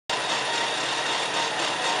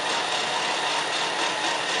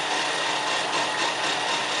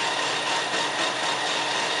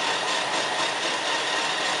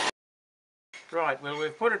Right, well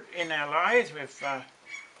we've put it in our lathe, we've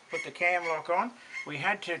put the cam lock on. We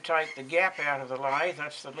had to take the gap out of the lathe,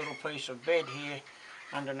 that's the little piece of bed here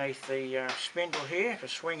underneath the spindle here to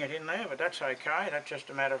swing it in there, but that's okay, that's just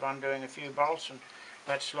a matter of undoing a few bolts and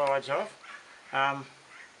that slides off.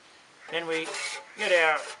 Then we get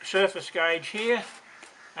our surface gauge here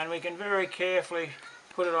and we can very carefully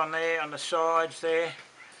put it on there, on the sides there.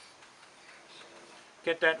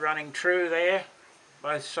 Get that running true there,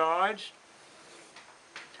 both sides.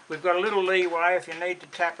 We've got a little leeway. If you need to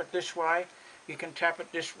tap it this way, you can tap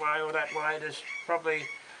it this way or that way. There's probably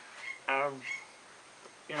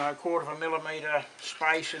you know, 1/4 millimetre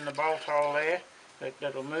space in the bolt hole there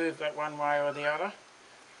that'll move that one way or the other.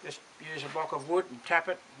 Just use a block of wood and tap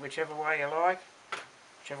it whichever way you like,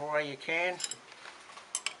 whichever way you can.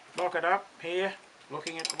 Lock it up here,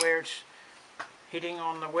 looking at where it's hitting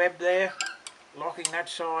on the web there, locking that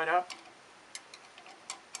side up.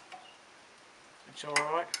 That's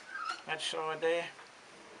alright, that side there.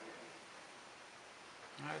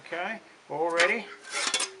 Okay, all ready.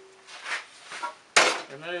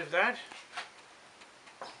 Remove that.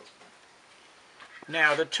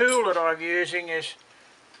 Now the tool that I'm using is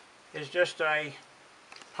just a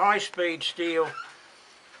high-speed steel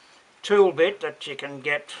tool bit that you can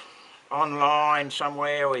get online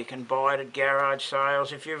somewhere, or you can buy it at garage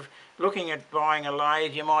sales. If you're looking at buying a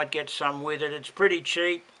lathe, you might get some with it. It's pretty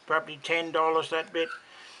cheap, probably $10 that bit.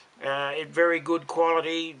 Very good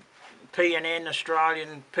quality, P&N,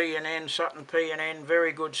 Australian P&N, Sutton P&N,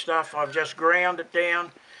 very good stuff. I've just ground it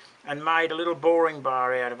down and made a little boring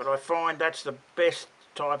bar out of it. I find that's the best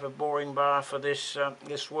type of boring bar for this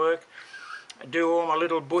this work. I do all my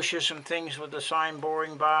little bushes and things with the same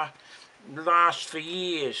boring bar. It lasts for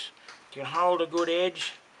years. You can hold a good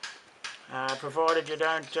edge, provided you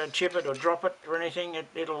don't chip it or drop it or anything,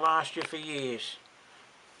 it'll last you for years.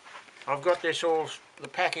 I've got this the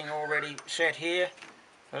packing already set here,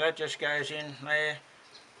 so that just goes in there.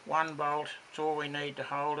 One bolt, it's all we need to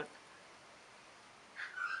hold it.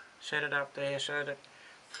 Set it up there so that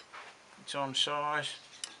it's on size.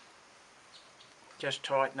 Just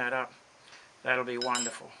tighten that up. That'll be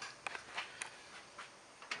wonderful.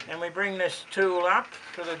 Then we bring this tool up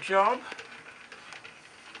to the job.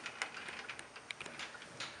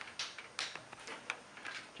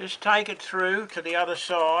 Just take it through to the other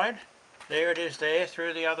side. There it is there,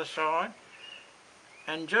 through the other side.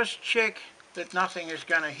 And just check that nothing is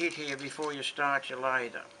going to hit here before you start your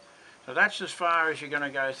lathe up. So that's as far as you're going to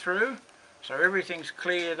go through. So everything's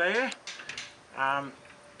clear there.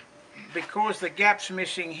 Because the gap's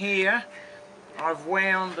missing here, I've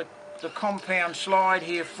wound the compound slide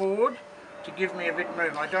here forward to give me a bit of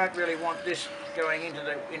movement. I don't really want this going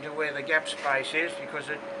into where the gap space is, because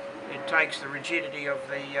it takes the rigidity of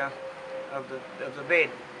the bed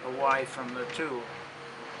away from the tool.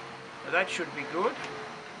 So that should be good.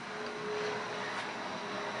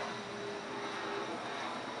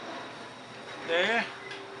 There.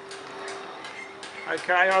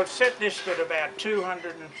 Okay, I've set this at about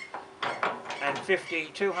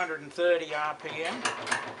 250, 230 RPM.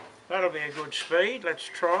 That'll be a good speed. Let's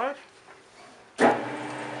try it.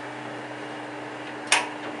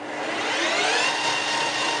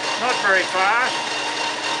 Not very fast.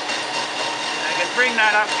 You can bring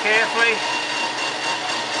that up carefully.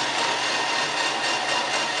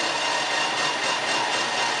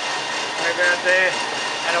 About there,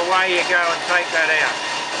 and away you go and take that out.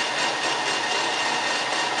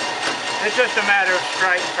 It's just a matter of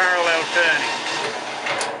straight parallel turning.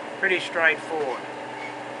 Pretty straightforward.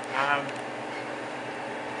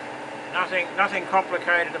 Nothing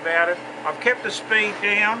complicated about it. I've kept the speed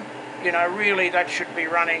down. You know, really that should be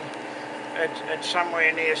running at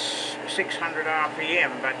somewhere near 600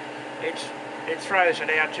 RPM, but it throws it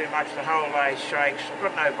out too much. The whole lathe shakes. I've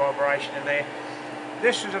got no vibration in there.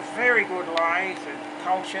 This is a very good lathe at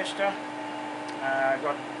Colchester.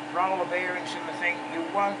 Got roller bearings in the thing. You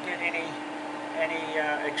won't get any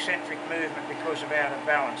eccentric movement because of out of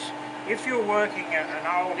balance. If you're working an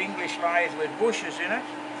old English lathe with bushes in it,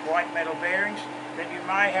 white metal bearings, then you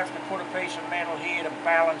may have to put a piece of metal here to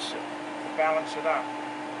balance it up.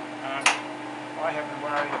 I haven't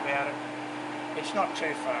worried about it. It's not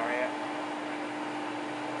too far out.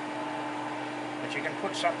 But you can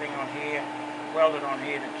put something on here, weld it on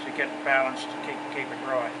here to get it balanced, to keep it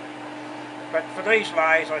right. But for these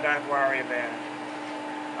lathes I don't worry about it.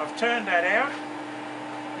 I've turned that out,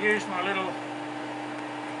 used my little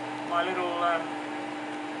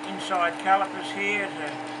inside calipers here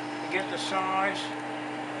to get the size.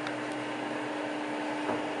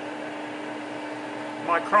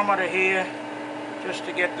 Micrometer here just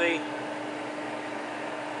to get the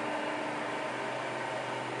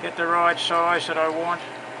get the right size that I want.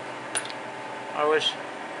 I was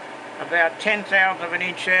about 1/10,000 of an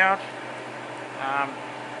inch out.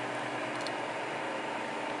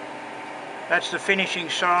 That's the finishing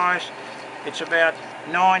size. It's about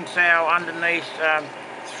 9 thou underneath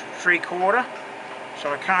 3/4,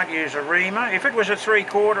 so I can't use a reamer. If it was a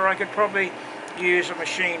 3/4 I could probably use a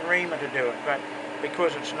machine reamer to do it, but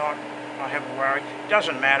because it's not, I haven't worried.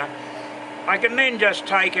 Doesn't matter. I can then just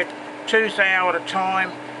take it 2 thou at a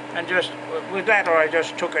time, and just with that I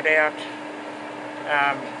just took it out.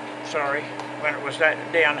 Sorry, when it was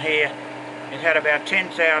that down here, it had about 10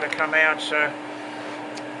 thou to come out, so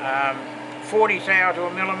 40 thou to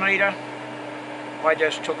a millimetre. I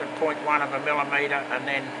just took it 0.1 of a millimetre and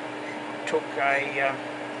then took a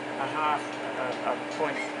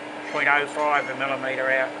 0.05 a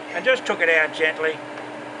millimetre out, and just took it out gently,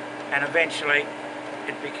 and eventually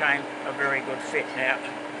it became a very good fit. Now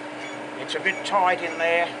it's a bit tight in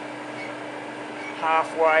there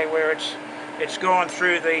halfway where it's gone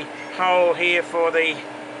through the hole here for the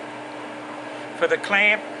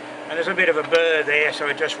clamp, and there's a bit of a burr there, so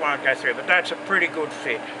it just won't go through, but that's a pretty good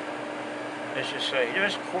fit, as you see.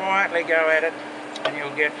 Just quietly go at it and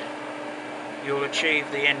you'll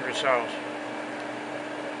achieve the end result.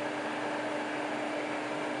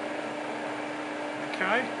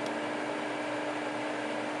 Okay,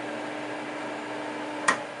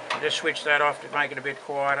 I'll just switch that off to make it a bit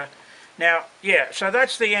quieter. Now, yeah, so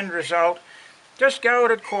that's the end result. Just go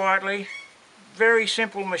at it quietly. Very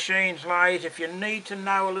simple machines, lathe. If you need to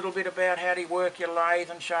know a little bit about how to work your lathe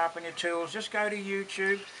and sharpen your tools, just go to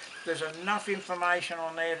YouTube. There's enough information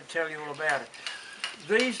on there to tell you all about it.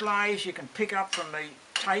 These lathes you can pick up from the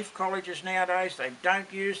TAFE colleges nowadays. They don't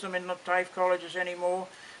use them in the TAFE colleges anymore.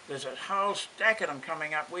 There's a whole stack of them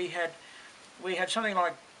coming up. We had something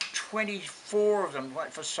like 24 of them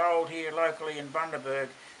for sold here locally in Bundaberg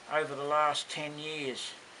over the last 10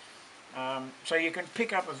 years. So you can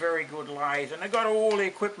pick up a very good lathe, and they've got all the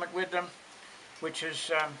equipment with them, which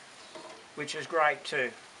is great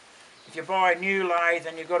too. If you buy a new lathe,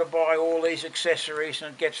 then you've got to buy all these accessories,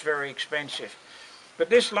 and it gets very expensive. But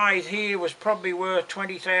this lathe here was probably worth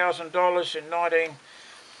 $20,000 in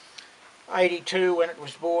 1982 when it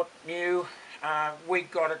was bought new. We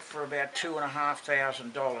got it for about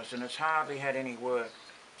 $2,500, and it's hardly had any work.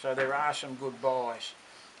 So there are some good buys.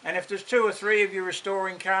 And if there's 2 or 3 of you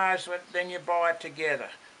restoring cars, then you buy it together.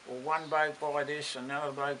 Or one bloke buy this, and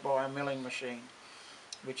another bloke buy a milling machine,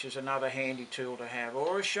 which is another handy tool to have,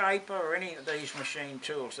 or a shaper, or any of these machine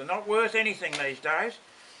tools. They're not worth anything these days,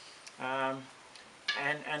 and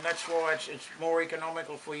that's why it's more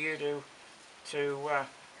economical for you to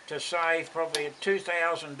save probably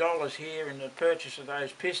 $2,000 here in the purchase of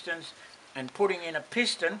those pistons, and putting in a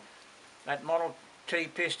piston, that Model T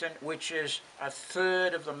piston, which is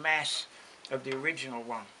 1/3 of the mass of the original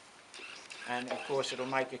one, and of course it'll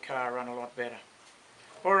make your car run a lot better.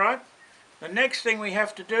 Alright, the next thing we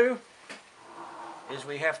have to do is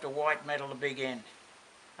we have to white metal the big end,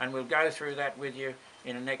 and we'll go through that with you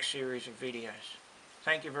in the next series of videos.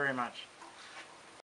 Thank you very much.